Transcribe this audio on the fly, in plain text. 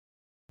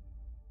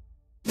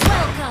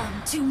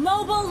Welcome to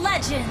Mobile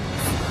Legends!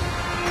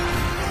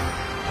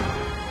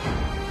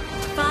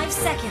 5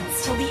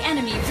 seconds till the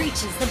enemy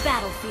reaches the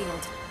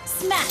battlefield.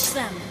 Smash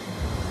them!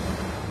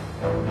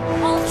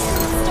 All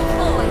troops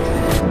deployed!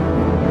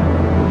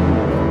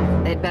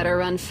 They'd better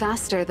run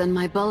faster than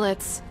my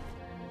bullets.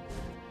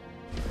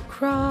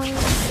 Cross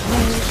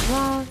may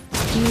drop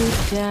you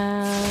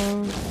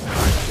down.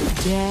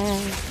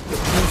 Death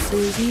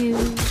kisses you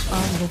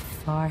on the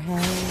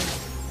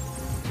forehead.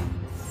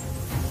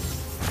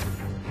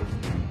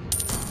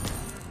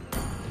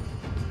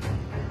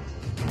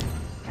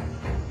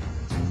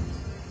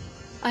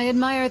 I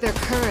admire their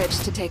courage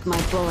to take my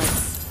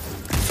bullets.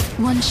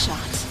 One shot,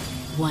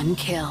 one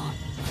kill.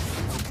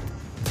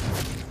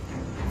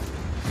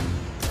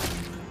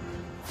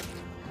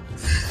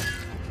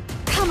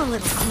 Come a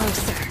little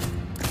closer.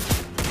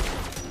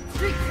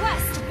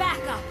 Request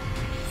backup!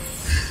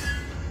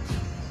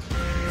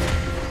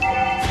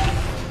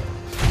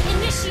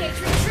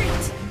 Initiate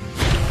retreat!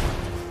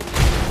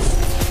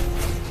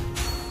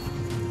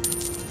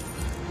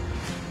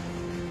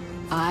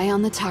 Eye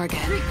on the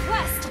target.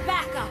 Request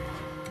backup!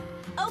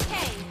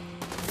 Okay.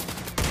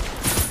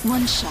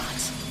 One shot,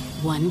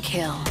 one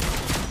kill.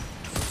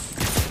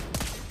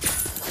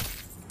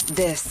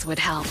 This would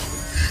help.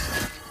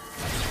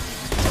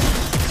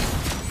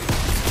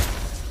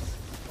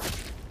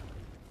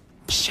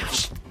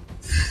 Shush.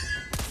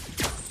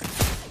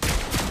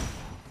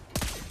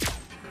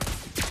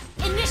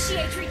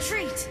 Initiate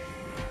retreat!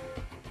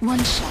 One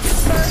shot,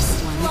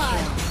 First one blood.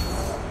 kill.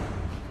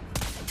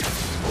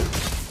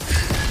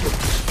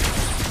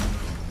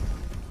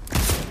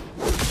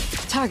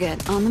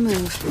 Target on the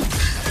move.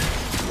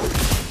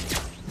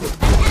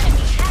 An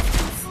enemy has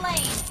been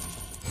slain!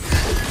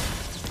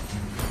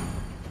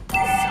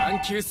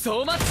 Thank you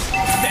so much!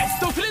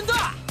 Best friend!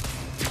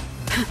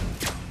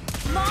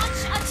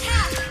 Launch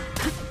attack!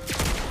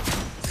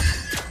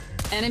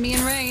 Enemy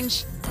in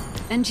range.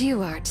 And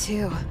you are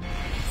too.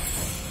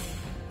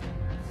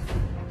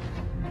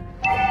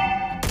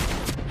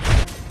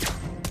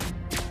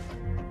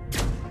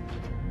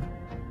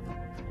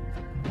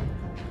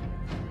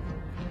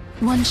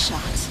 One shot,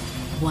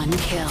 one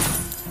kill.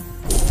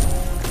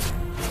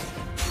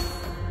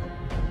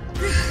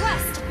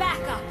 Request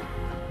backup!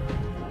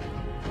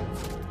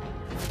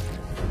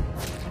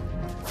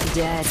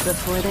 Dead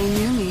before they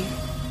knew me.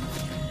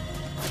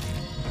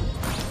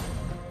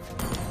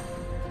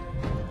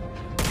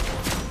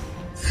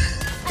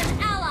 An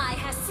ally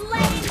has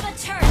slain the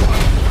turret!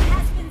 Enemy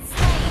has been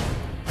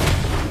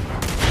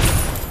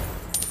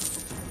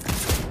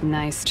slain!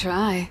 Nice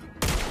try.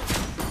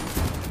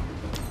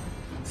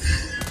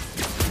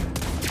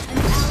 An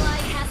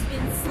ally has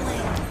been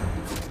slain!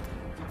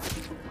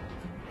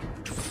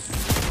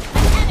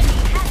 An enemy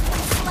has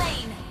been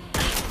slain!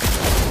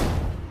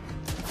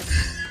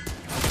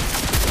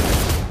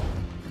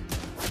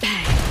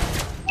 Bang.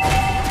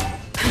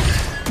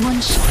 One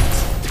shot,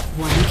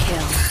 one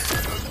kill.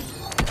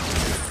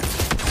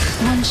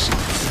 One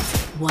shot,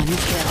 one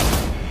kill.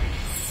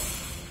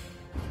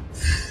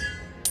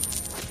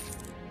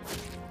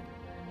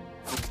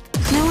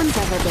 No one's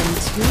ever been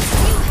too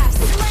You have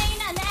slain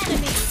an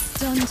enemy!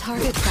 done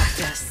target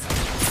practice.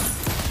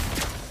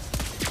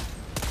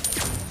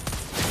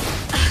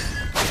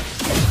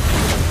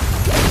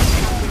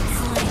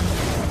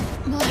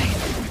 My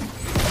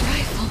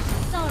rifle.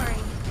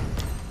 Sorry.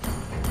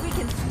 We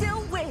can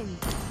still win!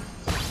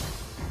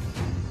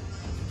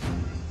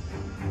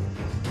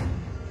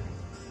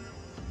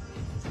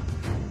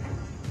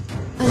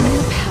 A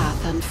new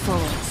path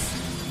unfolds.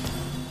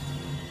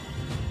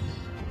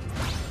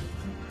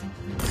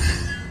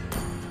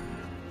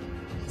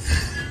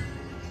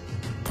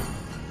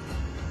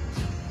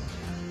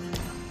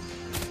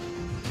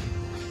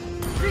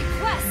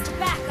 Request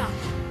backup!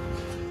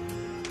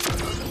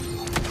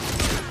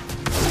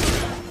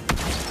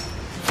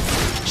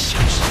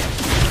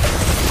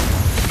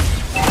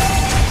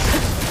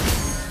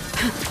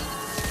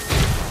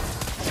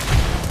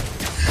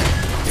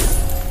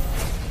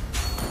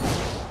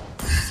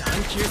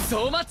 Thank you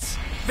so much!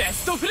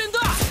 Best friend!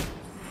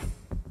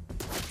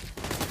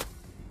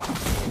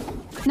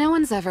 No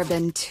one's ever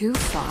been too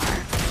far.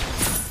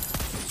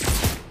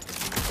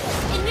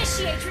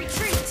 Initiate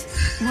retreat!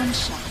 One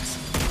shot,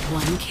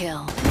 one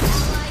kill.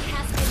 Ally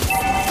has been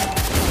slain!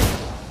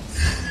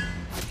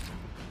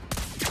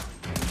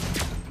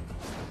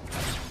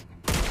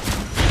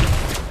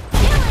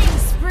 Killing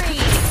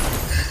spree!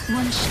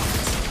 One shot,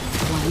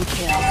 one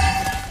kill.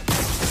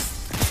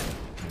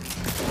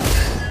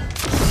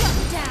 Shut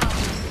down!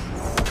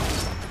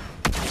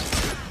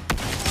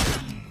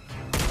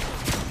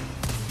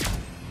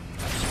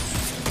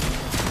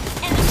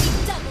 Enemy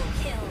double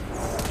kill!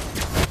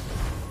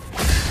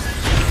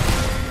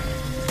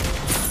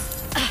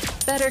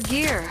 Better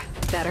gear,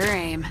 better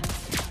aim.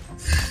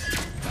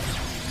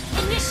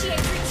 Initiate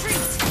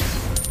retreat!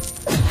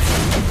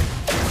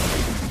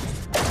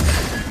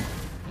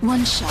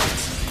 One shot,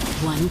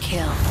 one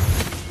kill.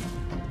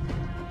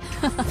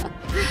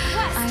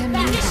 Request I am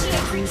back. not Initiate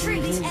that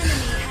retreat! easy. Enemy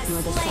has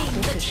nor the slain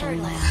the sacrificial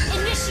turtle. lamb.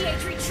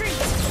 Initiate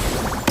retreat.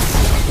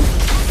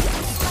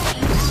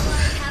 Slain.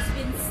 Ally has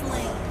been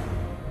slain.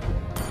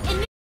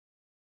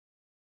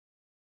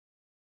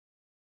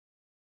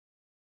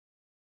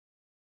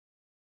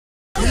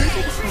 Where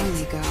did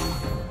Harley go?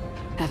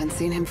 Haven't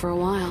seen him for a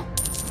while.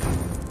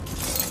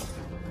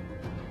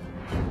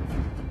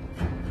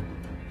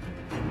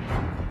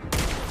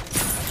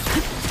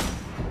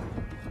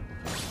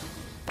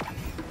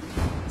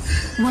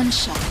 One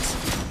shot,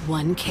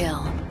 one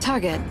kill.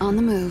 Target on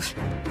the move.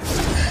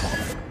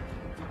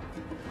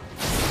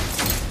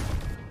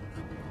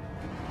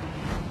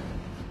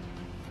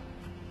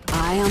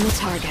 Eye on the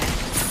target.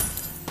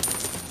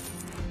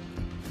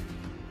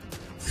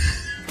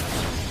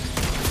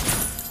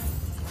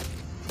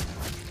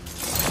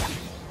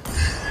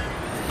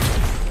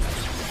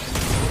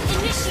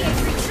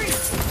 Initiate retreat.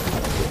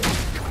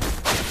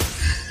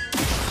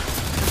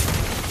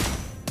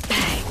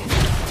 Bang.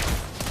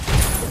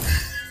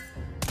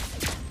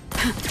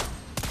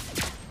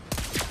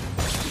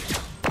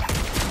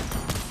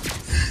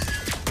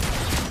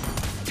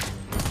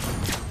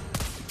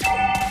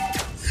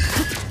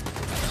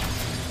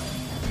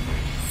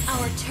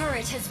 Our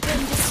turret has been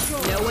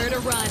destroyed. Nowhere to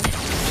run.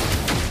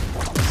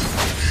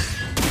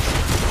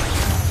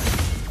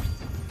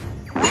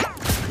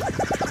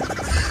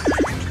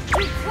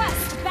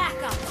 Request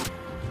backup.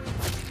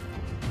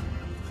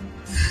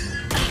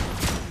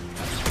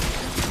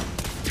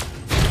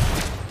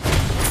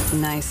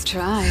 Nice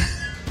try.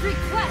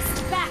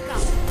 Request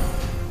backup.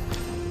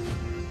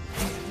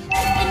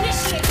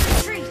 Initiate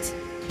retreat.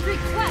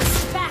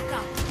 Request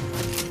backup.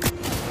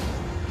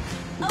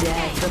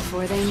 Dead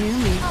before they knew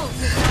me. Ult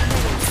is not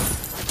ready.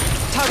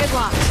 Target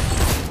locked.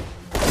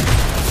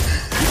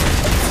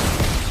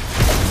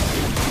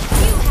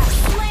 You have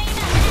slain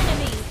an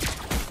enemy.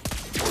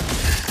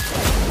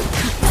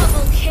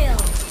 Double kill.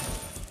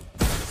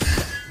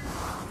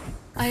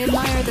 I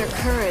admire their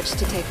courage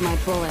to take my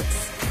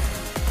bullets.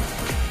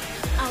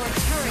 Our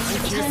turret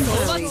has been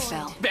Temporary destroyed.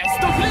 fell. ベス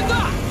トフレンド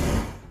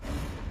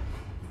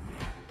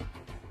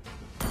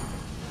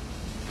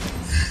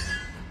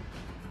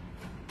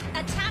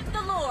Attack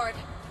the Lord.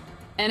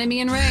 Enemy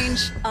in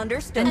range.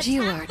 Understood. And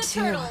you Attack are the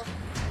too. turtle.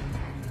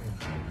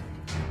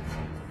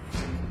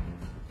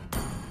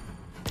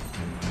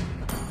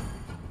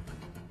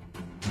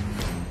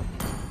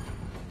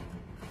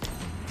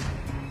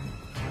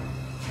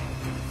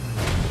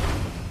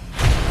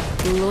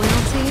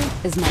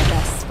 Loyalty is my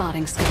best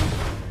spotting skill.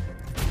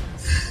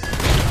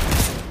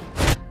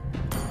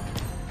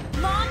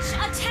 Launch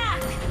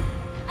attack.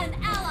 An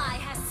ally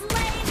has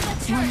slain the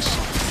One turtle.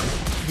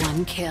 shot,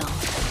 one kill.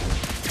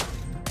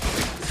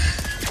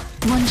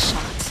 One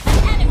shot, An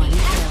enemy one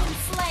has kill. been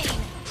slain.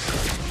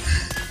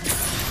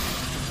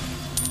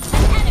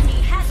 An enemy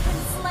has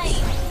been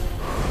slain.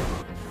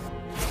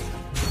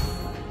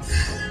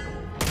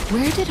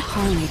 Where did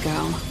Harley go?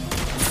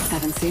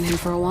 Haven't seen him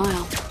for a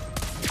while.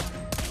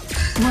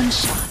 One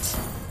shot,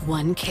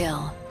 one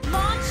kill.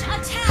 Launch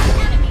attack.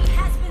 Enemy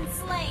has been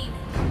slain.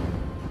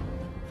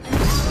 An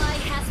ally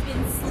has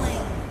been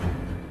slain.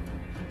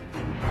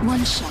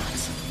 One shot,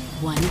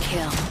 one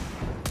kill.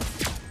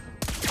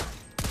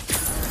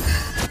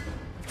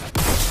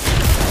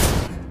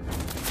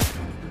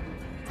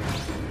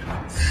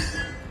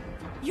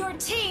 Your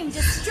team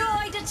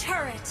destroyed a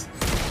turret.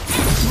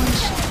 One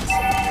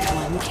shot,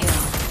 one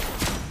kill.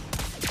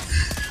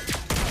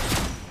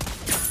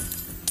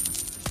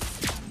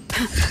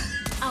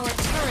 Our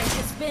turret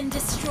has been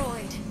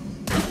destroyed.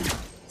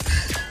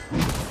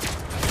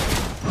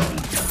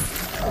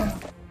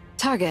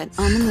 Target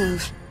on the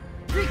move.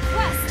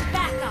 Request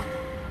backup.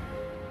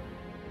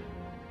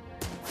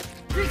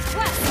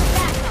 Request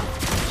backup.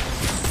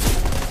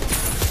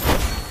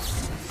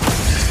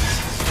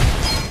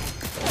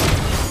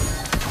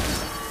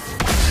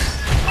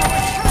 Our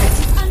turret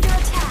is under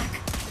attack.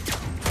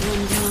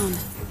 One down.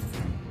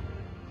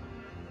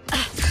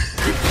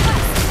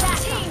 Request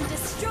backup. Team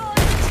destroy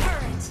the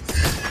turret.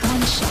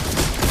 One shot,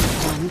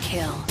 one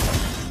kill.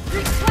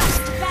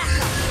 Request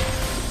backup.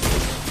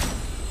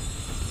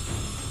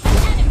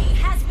 Enemy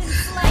has been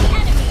slain.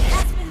 Enemy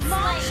has been slain.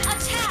 Launch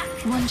attack.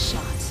 One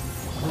shot,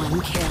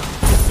 one kill.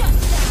 Shut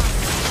down.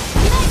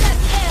 Mega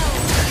kill.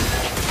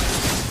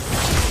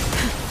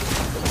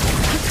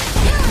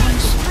 Killing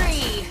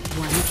spree.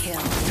 One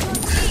kill. Your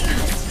team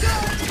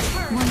destroyed the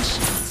turret. One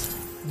shot,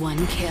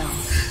 one kill.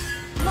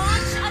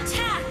 Launch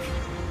attack.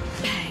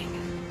 Bang.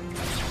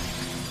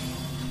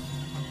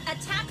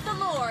 Attack the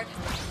Lord.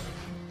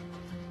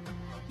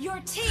 Your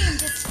team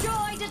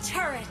destroyed a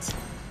turret.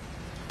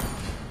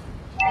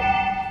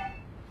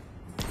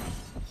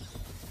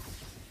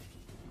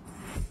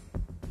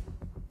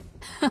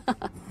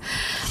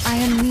 I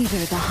am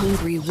neither the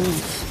hungry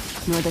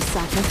wolf nor the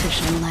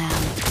sacrificial lamb.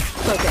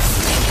 Focus.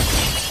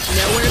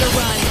 Nowhere to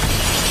run.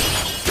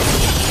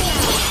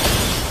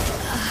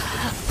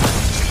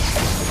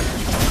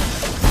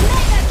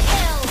 Mega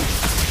kill.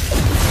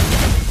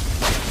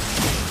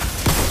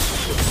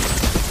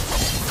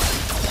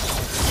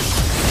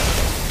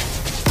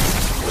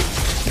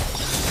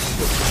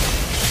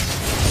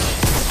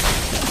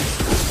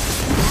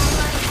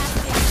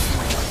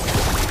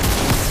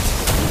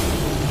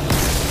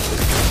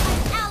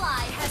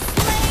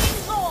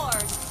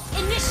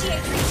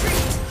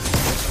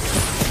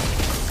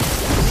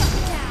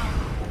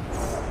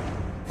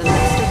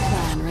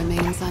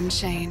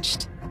 remains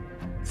unchanged.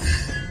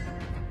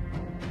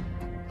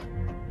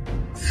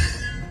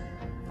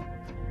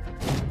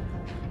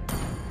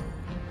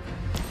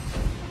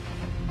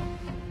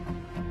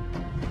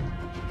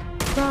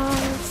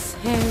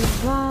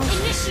 Crosshairs walk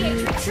Initiate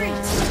you retreat.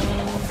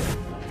 down.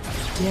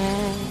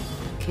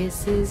 Death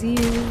kisses you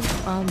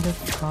on the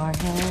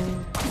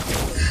forehead.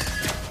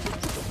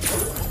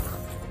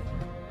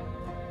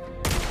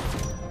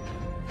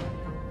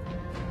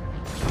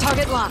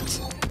 Target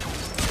locked.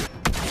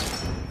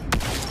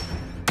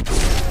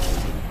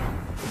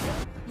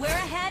 We're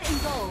ahead in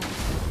goal.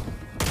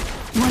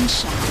 One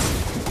shot,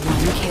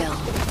 one kill.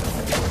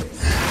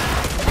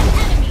 An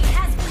enemy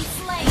has been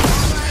slain.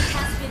 Ally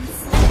has been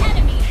slain.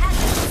 Enemy has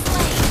been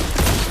slain.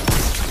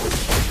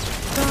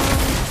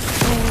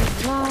 Crosshairs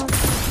walk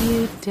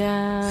you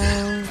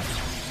down.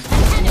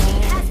 Enemy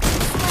has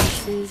been slain.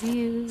 Kisses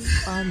you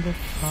on the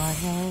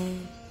forehead.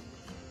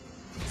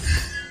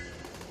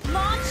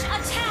 Launch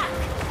attack.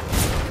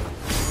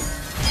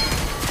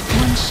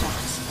 One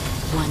shot,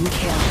 one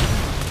kill.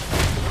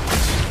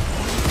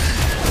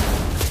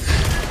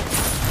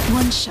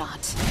 One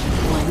shot,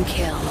 one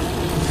kill.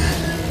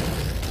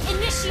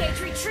 Initiate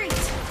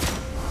retreat.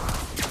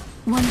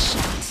 One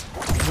shot,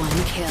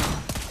 one kill.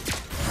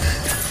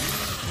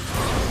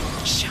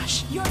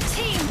 Shush. Your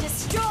team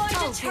destroyed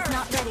a turret.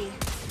 Not ready.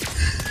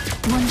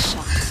 One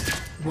shot,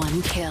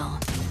 one kill.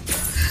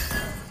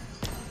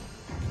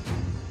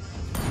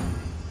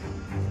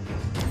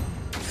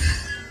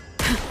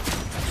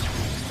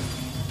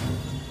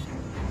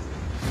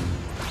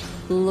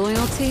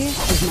 Loyalty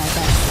is my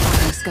best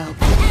fighting scope.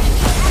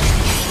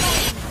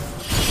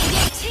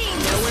 Your team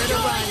Nowhere to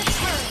destroyed run. a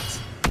turret.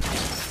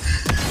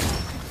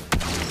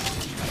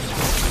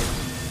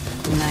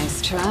 Nice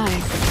try.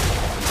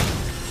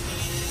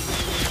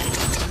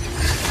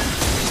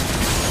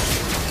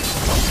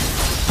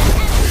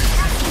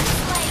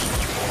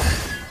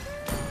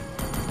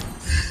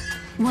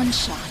 One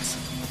shot,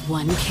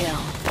 one kill.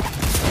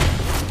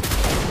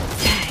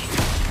 Dang.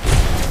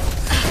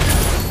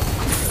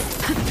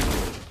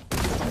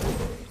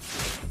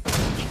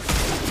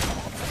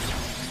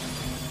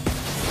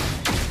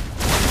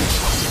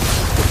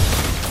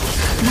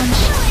 One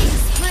shot,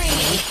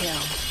 one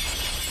kill.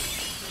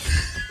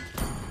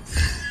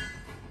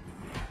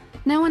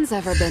 No one's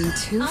ever been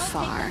too I'll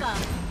far. take the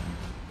bump.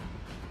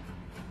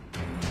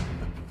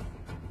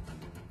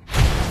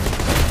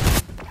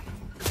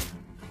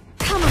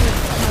 Come a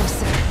little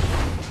closer.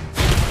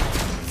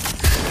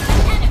 An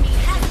enemy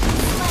has been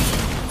slain.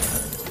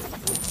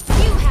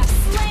 You have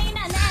slain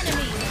an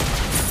enemy.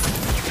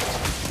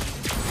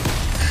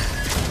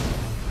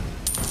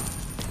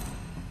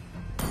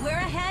 We're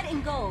ahead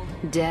in gold.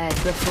 Dead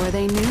before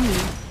they knew me.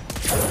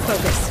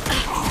 Focus.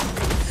 Attack.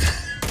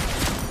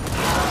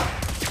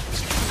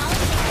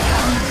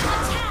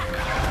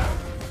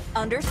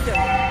 Understood.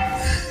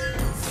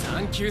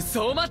 Thank you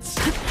so much.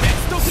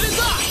 Let's go to the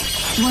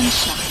One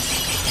shot,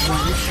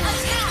 one kill.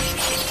 Attack.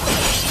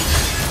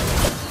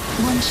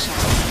 One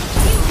shot.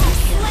 You have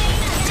slain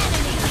an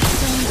enemy.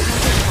 Same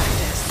target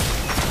practice.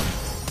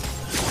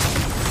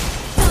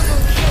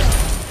 Double kill.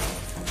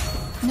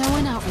 No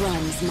one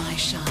outruns my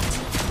shot.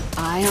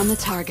 Eye on the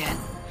target.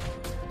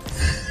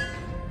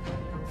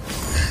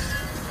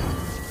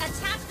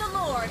 Attack the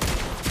Lord.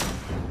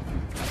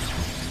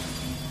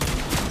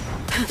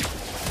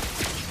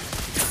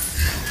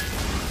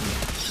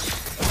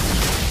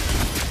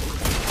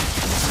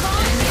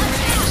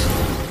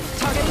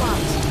 Target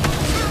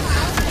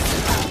locked.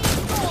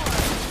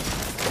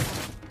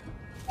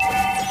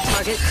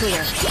 Target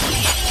clear.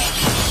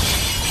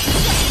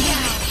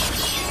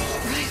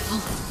 Rifle.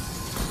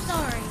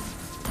 Sorry.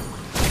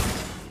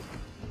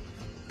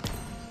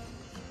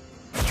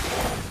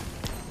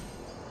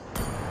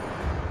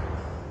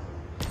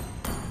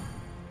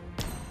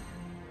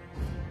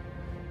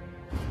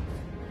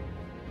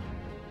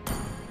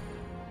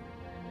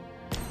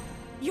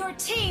 Your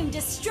team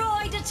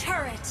destroyed a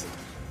turret.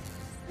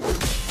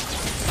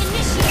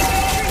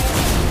 Initiate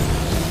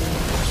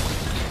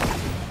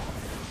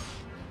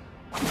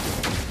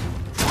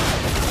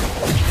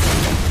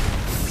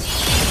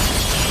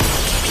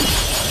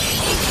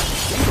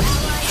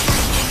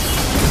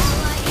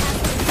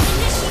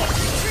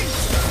retreat.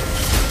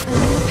 A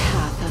new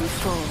path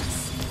unfolds.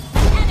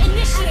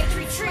 Initiate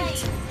retreat.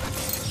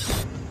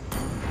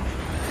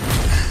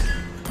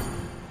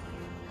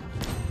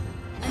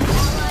 An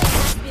ally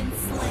has been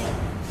slain.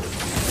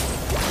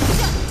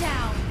 Shut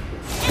down.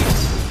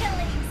 Enemy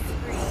killing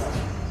spree.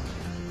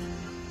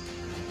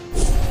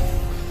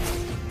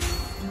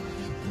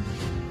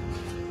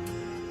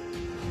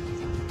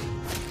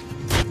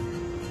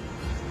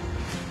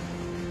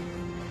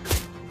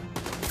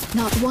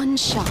 Not one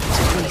shot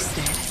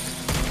wasted.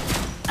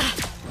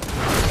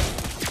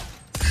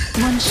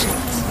 One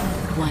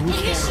shot, one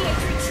kill.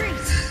 Initiate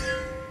retreat.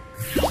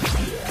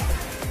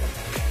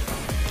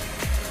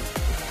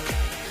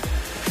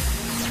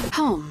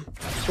 Home,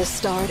 the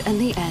start and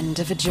the end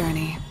of a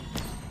journey.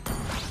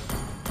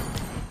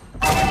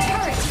 Our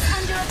turret is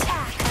under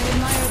attack. I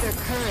admire their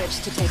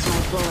courage to take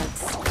my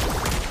bullets.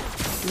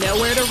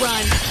 Nowhere to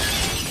run.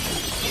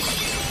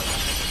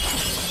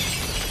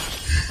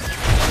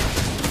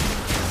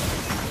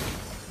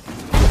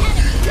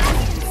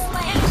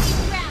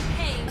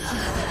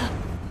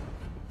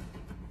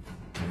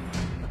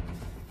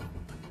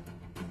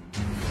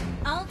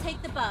 I'll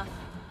take the buff.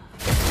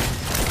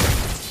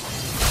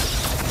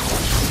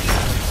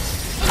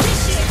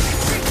 Initiate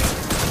retreat.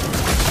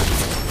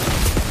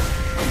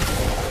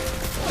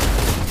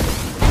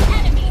 An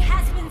enemy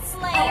has been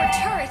slain. Our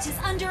turret is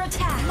under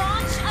attack.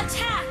 Launch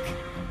attack.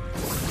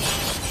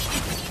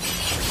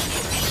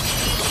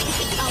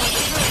 Our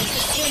turret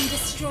has been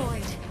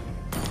destroyed.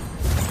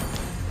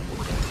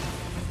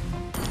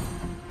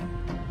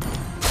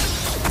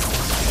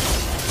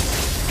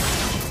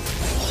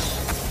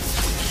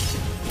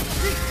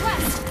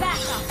 Request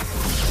backup.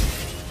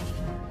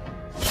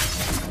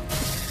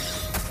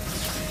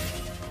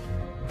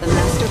 The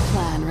master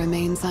plan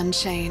remains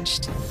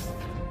unchanged.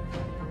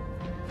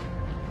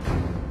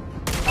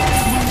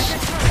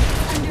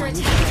 Under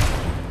attack.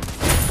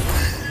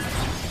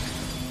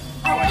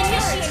 Our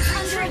initiate is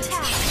under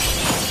attack.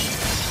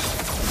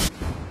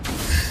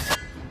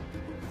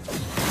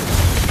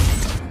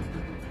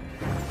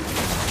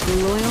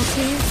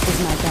 Loyalty is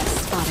my best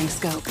spotting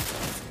scope.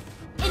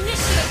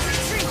 Initiate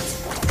retreat.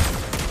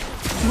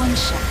 One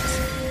shot,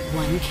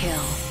 one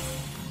kill.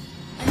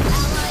 An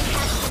ally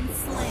has been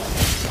slain.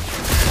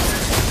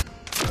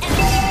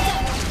 Enemy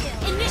double kill.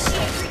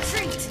 Initiate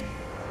retreat.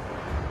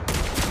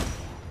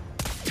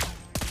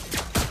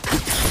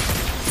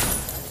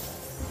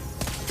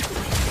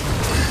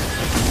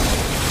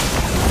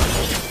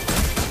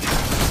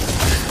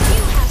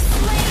 You have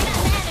slain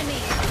an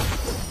enemy.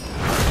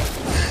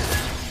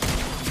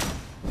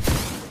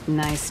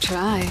 Nice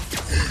try.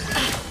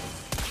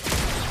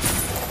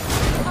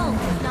 Oh,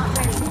 not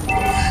ready.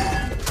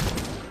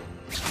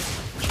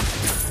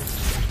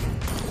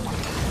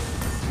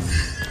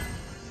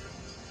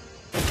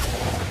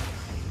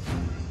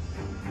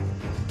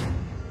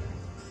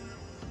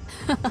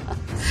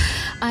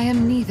 I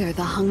am neither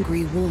the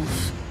hungry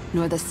wolf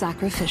nor the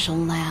sacrificial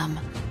lamb.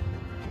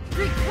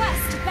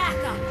 Request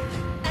backup.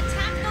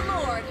 Attack the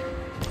Lord.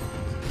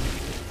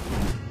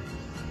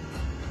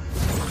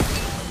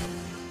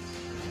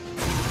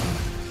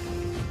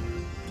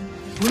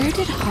 Where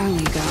did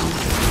Harley go?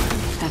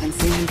 Haven't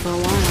seen him for a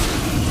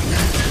while.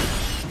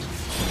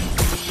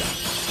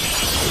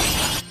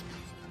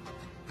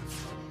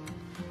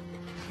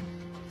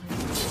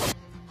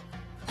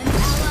 An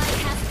ally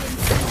has been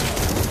slain.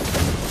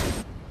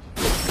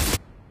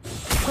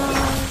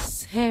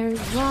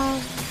 Crosshairs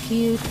walk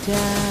you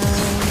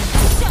down.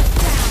 Shut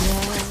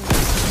down.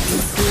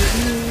 This is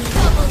you.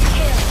 Double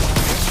kill.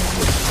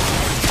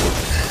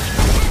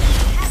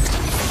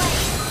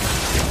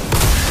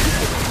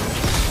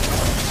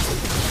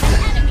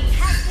 Enemy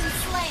has been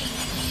slain.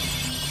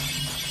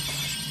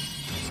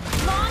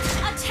 Launch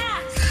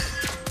attack.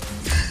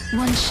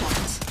 One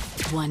shot,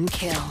 one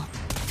kill.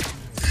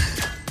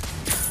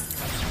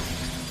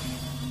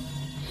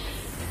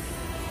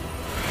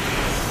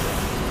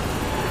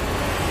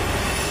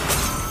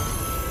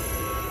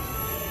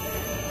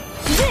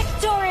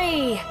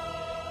 Victory!